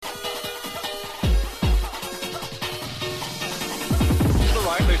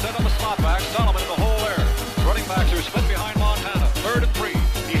set on the slot back. Solomon in the hole there. Running backs are split behind Montana. 3rd and 3.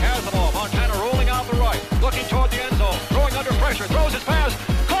 He has the ball. Montana rolling out the right. Looking toward the end zone. Throwing under pressure. Throws his pass.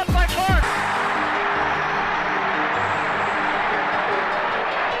 Caught by Clark.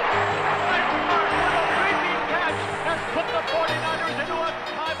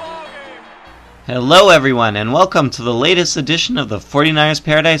 Hello everyone, and welcome to the latest edition of the 49ers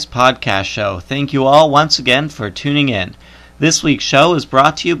Paradise podcast show. Thank you all once again for tuning in. This week's show is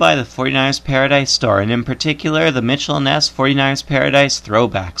brought to you by the 49ers Paradise store, and in particular the Mitchell & Ness 49ers Paradise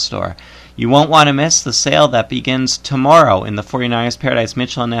Throwback store. You won't want to miss the sale that begins tomorrow in the 49ers Paradise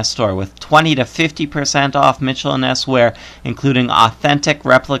Mitchell & Ness store with 20 to 50% off Mitchell & Ness wear, including authentic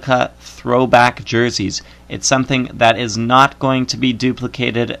replica throwback jerseys. It's something that is not going to be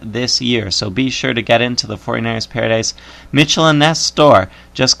duplicated this year, so be sure to get into the 49ers Paradise Mitchell & Ness store.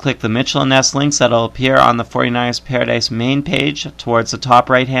 Just click the Mitchell & Ness links that will appear on the 49ers Paradise main page towards the top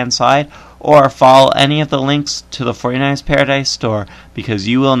right-hand side, or follow any of the links to the 49ers Paradise store because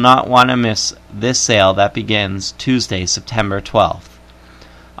you will not want to miss this sale that begins Tuesday, September 12th.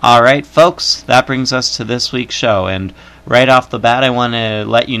 Alright folks, that brings us to this week's show, and right off the bat I want to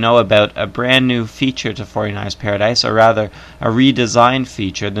let you know about a brand new feature to 49ers Paradise, or rather a redesigned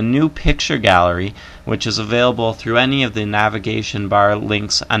feature, the new picture gallery, which is available through any of the navigation bar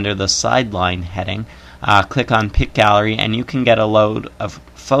links under the sideline heading. Click on Pick Gallery and you can get a load of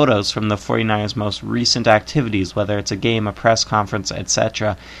photos from the 49ers' most recent activities, whether it's a game, a press conference,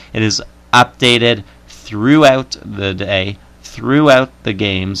 etc. It is updated throughout the day, throughout the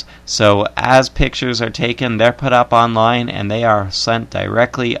games, so as pictures are taken, they're put up online and they are sent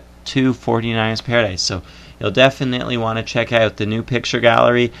directly to 49ers Paradise. So you'll definitely want to check out the new picture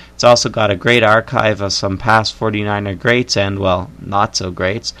gallery. It's also got a great archive of some past 49er greats and, well, not so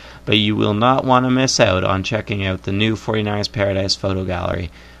greats, but you will not want to miss out on checking out the new 49ers Paradise photo gallery.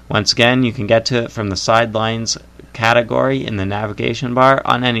 Once again, you can get to it from the sidelines category in the navigation bar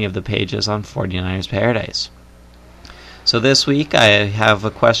on any of the pages on 49ers Paradise. So this week I have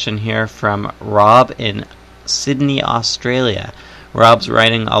a question here from Rob in Sydney, Australia. Rob's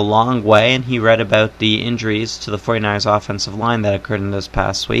writing a long way, and he read about the injuries to the 49ers offensive line that occurred in this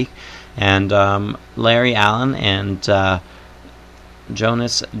past week. And Larry Allen and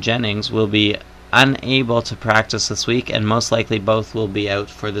Jonas Jennings will be unable to practice this week, and most likely both will be out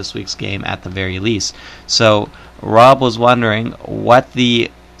for this week's game at the very least. So Rob was wondering what the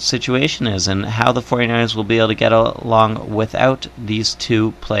situation is and how the 49ers will be able to get along without these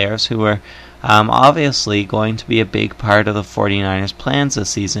two players who are obviously going to be a big part of the 49ers' plans this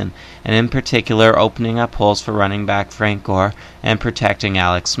season, and in particular opening up holes for running back Frank Gore and protecting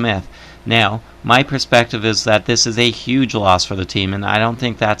Alex Smith. Now, my perspective is that this is a huge loss for the team, and I don't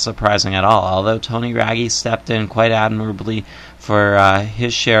think that's surprising at all, although Tony Raggi stepped in quite admirably for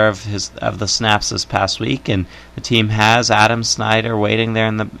his share of the snaps this past week, and the team has Adam Snyder waiting there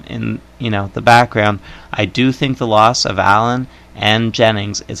in the background. I do think the loss of Allen and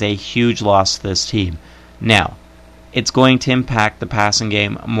Jennings is a huge loss to this team. Now, it's going to impact the passing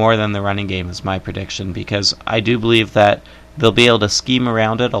game more than the running game is my prediction, because I do believe that they'll be able to scheme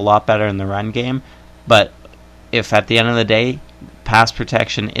around it a lot better in the run game, but if at the end of the day pass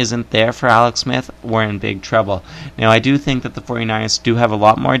protection isn't there for Alex Smith, we're in big trouble. Now, I do think that the 49ers do have a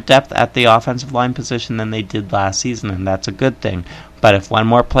lot more depth at the offensive line position than they did last season, and that's a good thing. But if one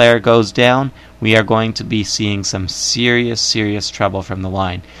more player goes down, we are going to be seeing some serious trouble from the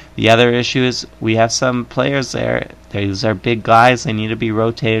line. The other issue is we have some players there. These are big guys. They need to be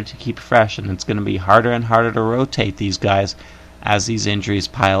rotated to keep fresh, and it's going to be harder and harder to rotate these guys as these injuries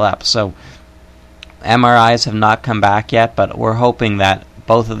pile up. So MRIs have not come back yet, but we're hoping that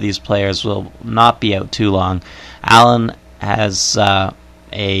both of these players will not be out too long. Allen has a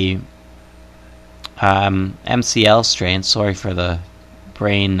MCL strain. Sorry for the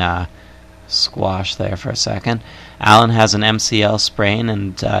brain squash there for a second. Allen has an MCL sprain,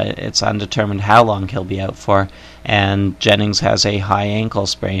 and it's undetermined how long he'll be out for. And Jennings has a high ankle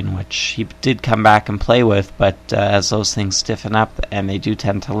sprain, which he did come back and play with, but as those things stiffen up, and they do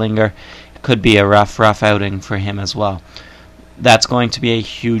tend to linger, it could be a rough outing for him as well. That's going to be a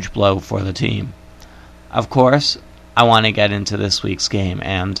huge blow for the team. Of course, I want to get into this week's game,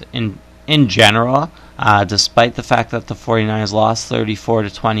 and in general, despite the fact that the 49ers lost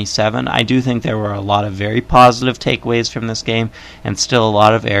 34-27, I do think there were a lot of very positive takeaways from this game, and still a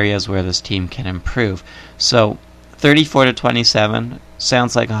lot of areas where this team can improve. So 34-27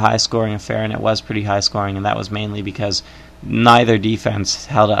 sounds like a high-scoring affair, and it was pretty high-scoring, and that was mainly because neither defense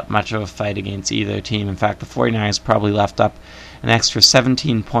held up much of a fight against either team. In fact, the 49ers probably left up an extra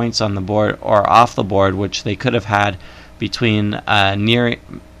 17 points on the board or off the board, which they could have had between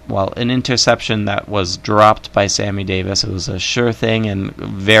an interception that was dropped by Sammy Davis. It was a sure thing and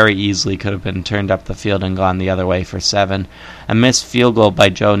very easily could have been turned up the field and gone the other way for 7. A missed field goal by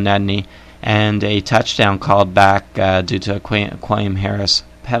Joe Nedney, and a touchdown called back due to a Quayum Harris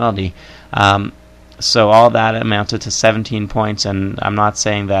penalty. So all that amounted to 17 points, and I'm not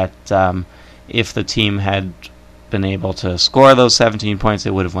saying that if the team had been able to score those 17 points,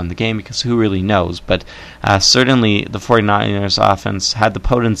 they would have won the game, because who really knows? But certainly the 49ers offense had the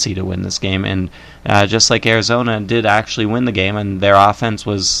potency to win this game, and just like Arizona did actually win the game, and their offense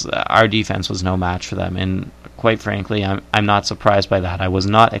was, our defense was no match for them, and quite frankly, I'm not surprised by that. I was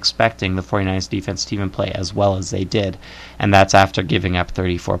not expecting the 49ers defense to even play as well as they did, and that's after giving up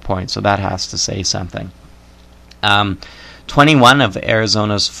 34 points, so that has to say something. 21 of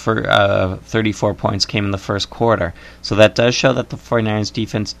Arizona's 34 points came in the first quarter, so that does show that the 49ers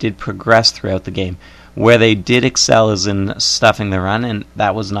defense did progress throughout the game. Where they did excel is in stuffing the run, and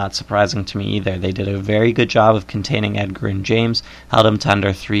that was not surprising to me either. They did a very good job of containing Edgar and James, held them to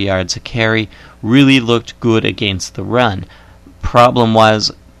under 3 yards a carry, really looked good against the run. Problem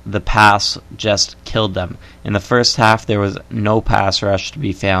was, the pass just killed them. In the first half, there was no pass rush to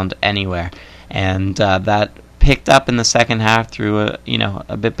be found anywhere, and that picked up in the second half through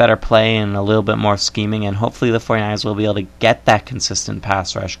a bit better play and a little bit more scheming, and hopefully the 49ers will be able to get that consistent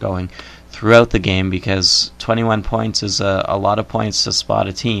pass rush going throughout the game, because 21 points is a lot of points to spot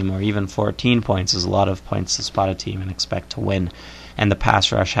a team, or even 14 points is a lot of points to spot a team and expect to win, and the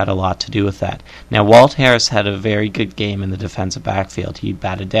pass rush had a lot to do with that. Now, Walt Harris had a very good game in the defensive backfield. He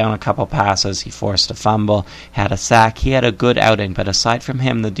batted down a couple passes, he forced a fumble, had a sack, he had a good outing, but aside from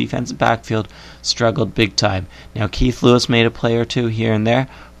him, the defensive backfield struggled big time. Now, Keith Lewis made a play or two here and there,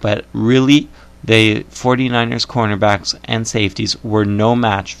 but really, the 49ers cornerbacks and safeties were no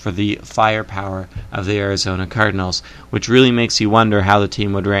match for the firepower of the Arizona Cardinals, which really makes you wonder how the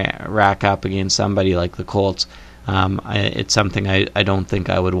team would rack up against somebody like the Colts. It's something I don't think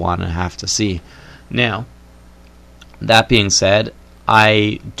I would want to have to see. Now, that being said,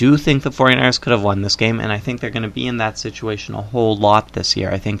 I do think the 49ers could have won this game, and I think they're going to be in that situation a whole lot this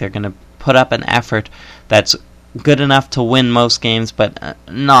year. I think they're going to put up an effort that's good enough to win most games, but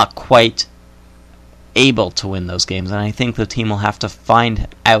not quite able to win those games, and I think the team will have to find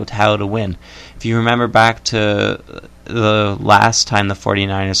out how to win. If you remember back to the last time the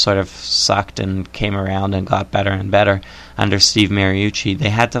 49ers sort of sucked and came around and got better and better under Steve Mariucci, they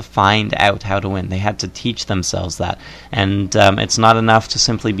had to find out how to win. They had to teach themselves that, and it's not enough to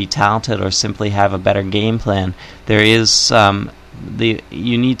simply be talented or simply have a better game plan. There is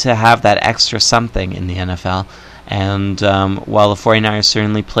you need to have that extra something in the NFL. And while the 49ers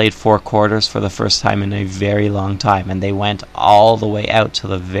certainly played 4 quarters for the first time in a very long time, and they went all the way out to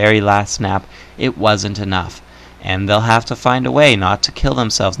the very last snap, it wasn't enough. And they'll have to find a way not to kill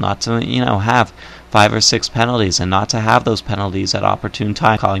themselves, not to have 5 or 6 penalties, and not to have those penalties at opportune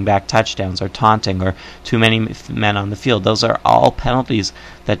time, calling back touchdowns or taunting or too many men on the field. Those are all penalties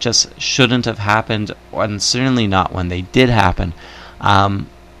that just shouldn't have happened, and certainly not when they did happen.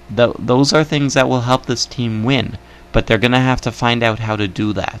 Those are things that will help this team win, but they're going to have to find out how to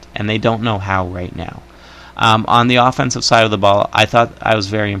do that, and they don't know how right now. On the offensive side of the ball, I thought I was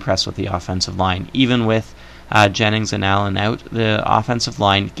very impressed with the offensive line. Even with Jennings and Allen out, the offensive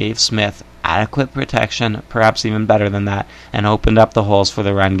line gave Smith adequate protection, perhaps even better than that, and opened up the holes for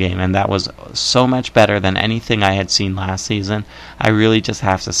the run game, and that was so much better than anything I had seen last season. I really just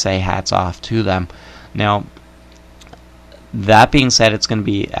have to say hats off to them. Now, that being said, it's going to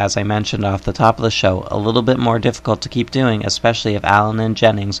be, as I mentioned off the top of the show, a little bit more difficult to keep doing, especially if Allen and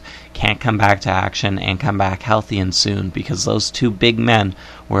Jennings can't come back to action and come back healthy and soon, because those two big men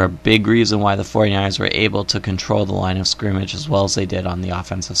were a big reason why the 49ers were able to control the line of scrimmage as well as they did on the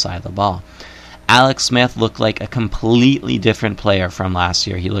offensive side of the ball. Alex Smith looked like a completely different player from last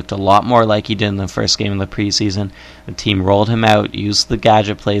year. He looked a lot more like he did in the first game of the preseason. The team rolled him out, used the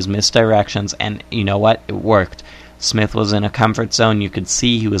gadget plays, misdirections, and you know what? It worked. Smith was in a comfort zone. You could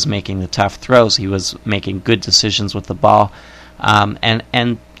see he was making the tough throws. He was making good decisions with the ball,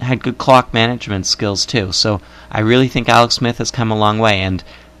 and had good clock management skills too. So I really think Alex Smith has come a long way, and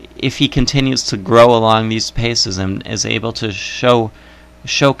if he continues to grow along these paces and is able to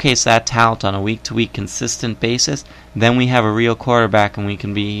showcase that talent on a week-to-week consistent basis, then we have a real quarterback, and we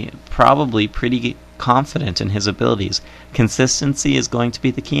can be probably pretty confident in his abilities. Consistency is going to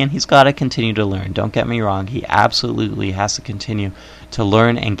be the key, and he's got to continue to learn. Don't get me wrong, he absolutely has to continue to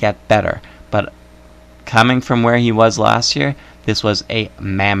learn and get better. But coming from where he was last year, this was a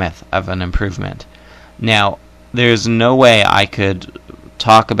mammoth of an improvement. Now, there's no way I could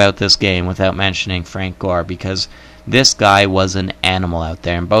talk about this game without mentioning Frank Gore, because This guy was an animal out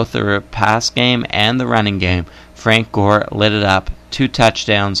there. In both the pass game and the running game, Frank Gore lit it up. 2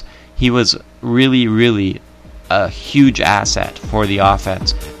 touchdowns. He was really, really a huge asset for the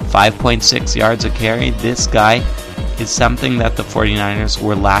offense. 5.6 yards a carry. This guy is something that the 49ers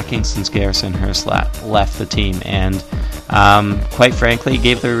were lacking since Garrison Hurst left the team. And quite frankly,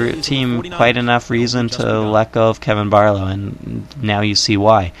 gave the team quite enough reason to let go of Kevin Barlow. And now you see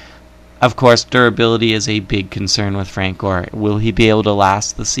why. Of course, durability is a big concern with Frank Gore. Will he be able to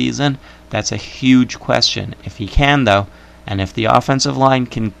last the season? That's a huge question. If he can, though, and if the offensive line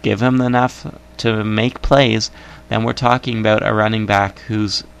can give him enough to make plays, then we're talking about a running back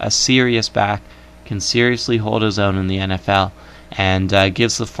who's a serious back, can seriously hold his own in the NFL, and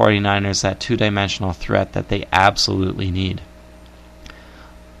gives the 49ers that two-dimensional threat that they absolutely need.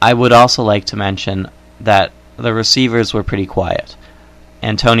 I would also like to mention that the receivers were pretty quiet.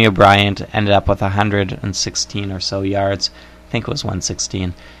 Antonio Bryant ended up with 116 or so yards. I think it was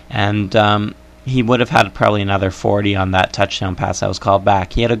 116. And he would have had probably another 40 on that touchdown pass that was called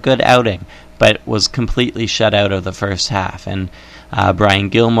back. He had a good outing, but was completely shut out of the first half. And Brian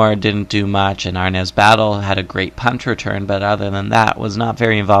Gilmore didn't do much, and Arnaz Battle had a great punt return, but other than that, was not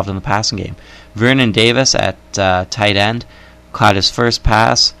very involved in the passing game. Vernon Davis at tight end caught his first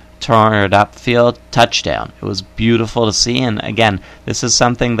pass, throwing it upfield, touchdown. It was beautiful to see, and again, this is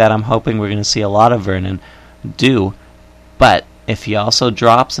something that I'm hoping we're going to see a lot of Vernon do, but if he also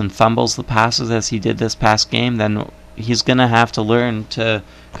drops and fumbles the passes as he did this past game, then he's going to have to learn to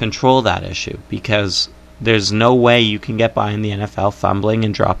control that issue, because there's no way you can get by in the NFL fumbling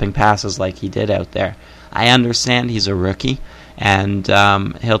and dropping passes like he did out there. I understand he's a rookie, and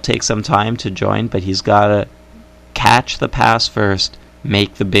he'll take some time to join, but he's got to catch the pass first,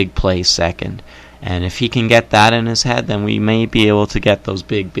 make the big play second. And if he can get that in his head, then we may be able to get those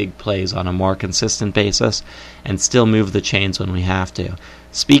big plays on a more consistent basis and still move the chains when we have to.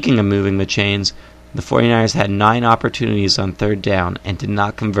 Speaking of moving the chains, the 49ers had 9 opportunities on third down and did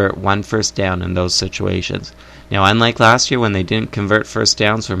not convert 1 first down in those situations. Now, unlike last year when they didn't convert first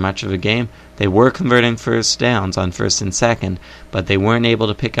downs for much of a game, they were converting first downs on first and second, but they weren't able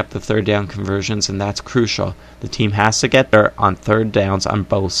to pick up the third down conversions, and that's crucial. The team has to get there on third downs on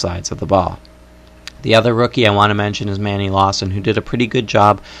both sides of the ball. The other rookie I want to mention is Manny Lawson, who did a pretty good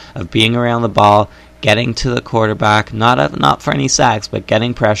job of being around the ball, getting to the quarterback, not for any sacks, but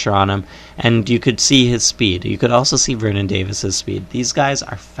getting pressure on him, and you could see his speed. You could also see Vernon Davis's speed. These guys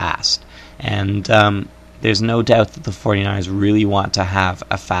are fast, and there's no doubt that the 49ers really want to have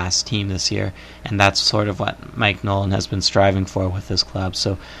a fast team this year, and that's sort of what Mike Nolan has been striving for with this club.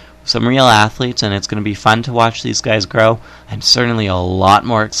 So some real athletes, and it's going to be fun to watch these guys grow. I'm certainly a lot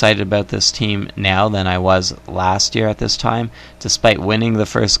more excited about this team now than I was last year at this time. Despite winning the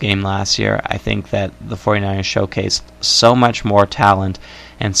first game last year, I think that the 49ers showcased so much more talent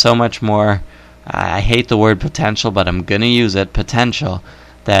and so much more, I hate the word potential, but I'm going to use it, potential,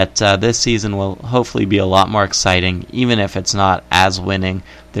 that this season will hopefully be a lot more exciting, even if it's not as winning.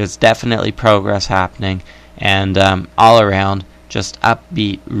 There's definitely progress happening, and all around, just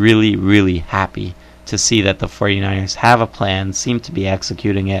upbeat, really happy to see that the 49ers have a plan, seem to be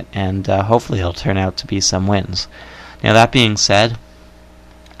executing it, and hopefully it'll turn out to be some wins. Now, that being said,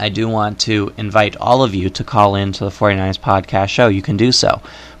 I do want to invite all of you to call in to the 49ers podcast show. You can do so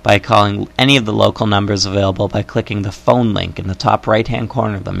by calling any of the local numbers available by clicking the phone link in the top right-hand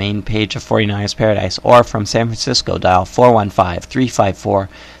corner of the main page of 49ers Paradise, or from San Francisco, dial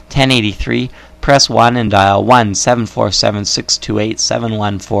 415-354-1083. Press 1 and dial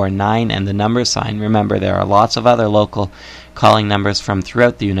 1-747-628-7149 and the number sign. Remember, there are lots of other local calling numbers from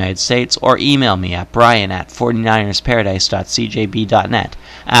throughout the United States, or email me at brian@49ersparadise.cjb.net.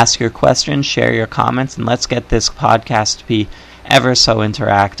 Ask your questions, share your comments, and let's get this podcast to be ever so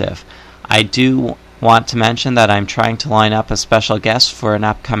interactive. I do want to mention that I'm trying to line up a special guest for an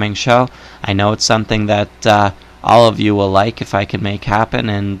upcoming show. I know it's something that all of you will like if I can make happen,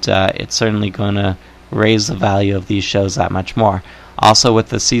 and it's certainly going to raise the value of these shows that much more. Also, with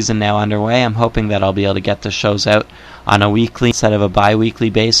the season now underway, I'm hoping that I'll be able to get the shows out on a weekly instead of a bi-weekly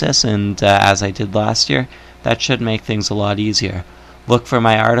basis, and as I did last year, that should make things a lot easier. Look for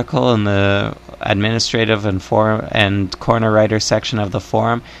my article in the administrative and corner writer section of the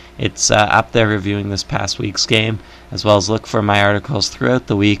forum. It's up there reviewing this past week's game, as well as look for my articles throughout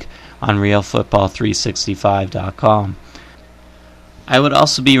the week on realfootball365.com. I would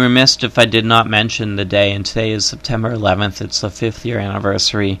also be remiss if I did not mention the day, and today is September 11th. It's the 5th year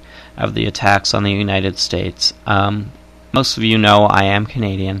anniversary of the attacks on the United States. Most of you know I am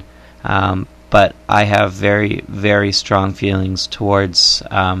Canadian, but I have very strong feelings towards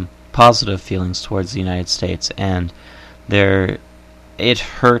positive feelings towards the United States, and it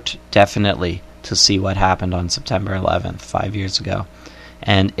hurt definitely to see what happened on September 11th, 5 years ago,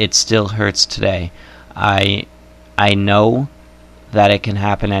 and it still hurts today. I know that it can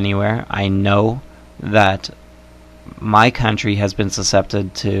happen anywhere. I know that my country has been susceptible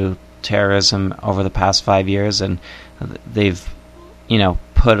to terrorism over the past 5 years, and they've,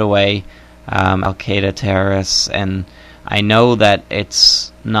 put away Al-Qaeda terrorists, and I know that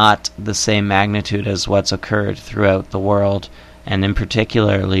it's not the same magnitude as what's occurred throughout the world, and in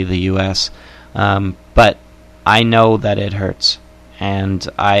particularly the U.S., but I know that it hurts, and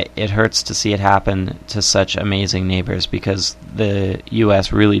it hurts to see it happen to such amazing neighbors, because the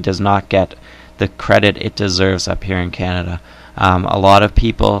U.S. really does not get the credit it deserves up here in Canada. A lot of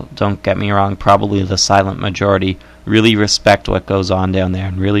people, don't get me wrong, probably the silent majority, really respect what goes on down there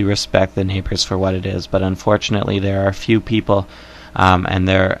and really respect the neighbors for what it is. But unfortunately, there are a few people, and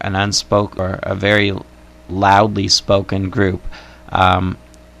they're an unspoken or a very loudly spoken group,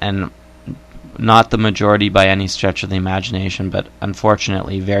 and not the majority by any stretch of the imagination, but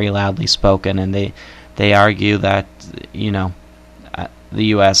unfortunately very loudly spoken, and they argue that,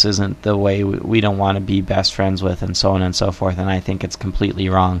 the U.S. isn't the way we don't want to be best friends with, and so on and so forth, and I think it's completely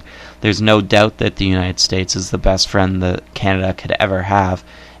wrong. There's no doubt that the United States is the best friend that Canada could ever have,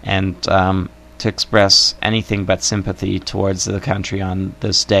 and to express anything but sympathy towards the country on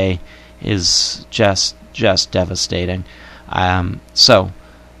this day is just devastating. So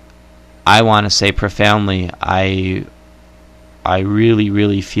I want to say profoundly, I really,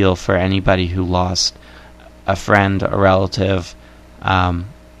 really feel for anybody who lost a friend, a relative,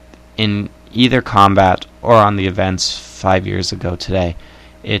 in either combat or on the events 5 years ago today.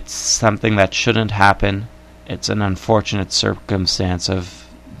 It's something that shouldn't happen. It's an unfortunate circumstance of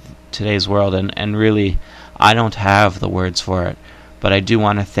today's world, and really, I don't have the words for it. But I do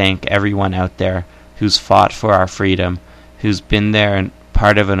want to thank everyone out there who's fought for our freedom, who's been there and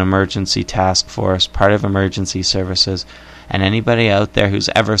part of an emergency task force, part of emergency services, and anybody out there who's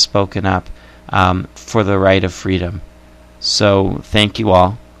ever spoken up for the right of freedom. So thank you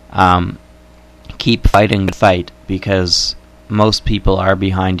all. Keep fighting the fight, because most people are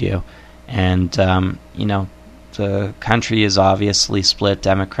behind you. And, the country is obviously split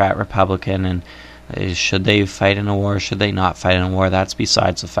Democrat, Republican, and should they fight in a war, should they not fight in a war, that's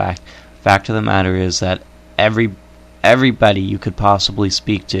besides the fact. Fact of the matter is that everybody you could possibly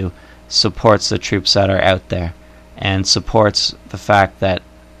speak to supports the troops that are out there, and supports the fact that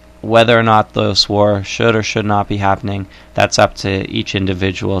whether or not this war should or should not be happening, that's up to each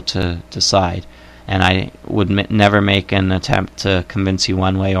individual to decide. And I would never make an attempt to convince you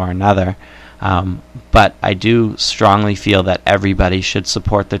one way or another. But I do strongly feel that everybody should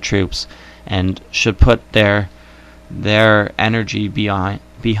support the troops and should put their energy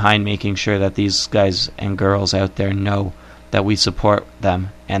behind making sure that these guys and girls out there know that we support them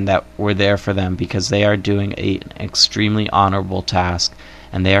and that we're there for them, because they are doing an extremely honorable task,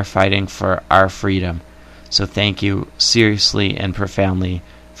 and they are fighting for our freedom. So thank you seriously and profoundly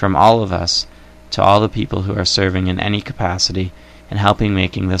from all of us to all the people who are serving in any capacity and helping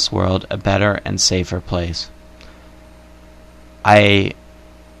making this world a better and safer place. I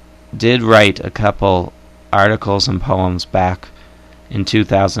did write a couple articles and poems back in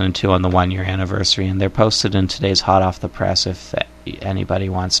 2002 on the 1-year anniversary, and they're posted in today's Hot Off the Press if anybody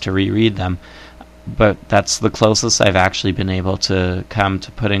wants to reread them. But that's the closest I've actually been able to come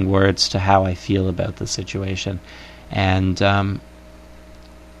to putting words to how I feel about the situation. And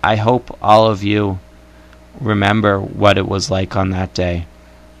I hope all of you remember what it was like on that day,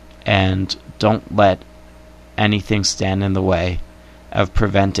 and don't let anything stand in the way of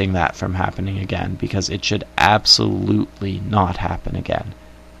preventing that from happening again, because it should absolutely not happen again.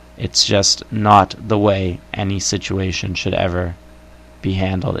 It's just not the way any situation should ever be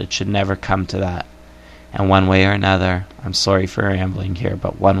handled. It should never come to that. And one way or another, I'm sorry for rambling here,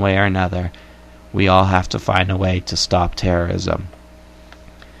 but one way or another, we all have to find a way to stop terrorism.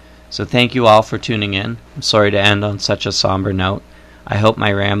 So thank you all for tuning in. I'm sorry to end on such a somber note. I hope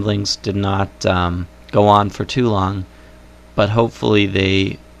my ramblings did not go on for too long, but hopefully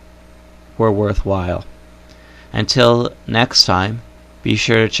they were worthwhile. Until next time, be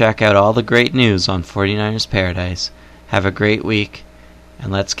sure to check out all the great news on 49ers Paradise. Have a great week, and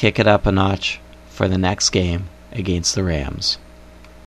let's kick it up a notch for the next game against the Rams.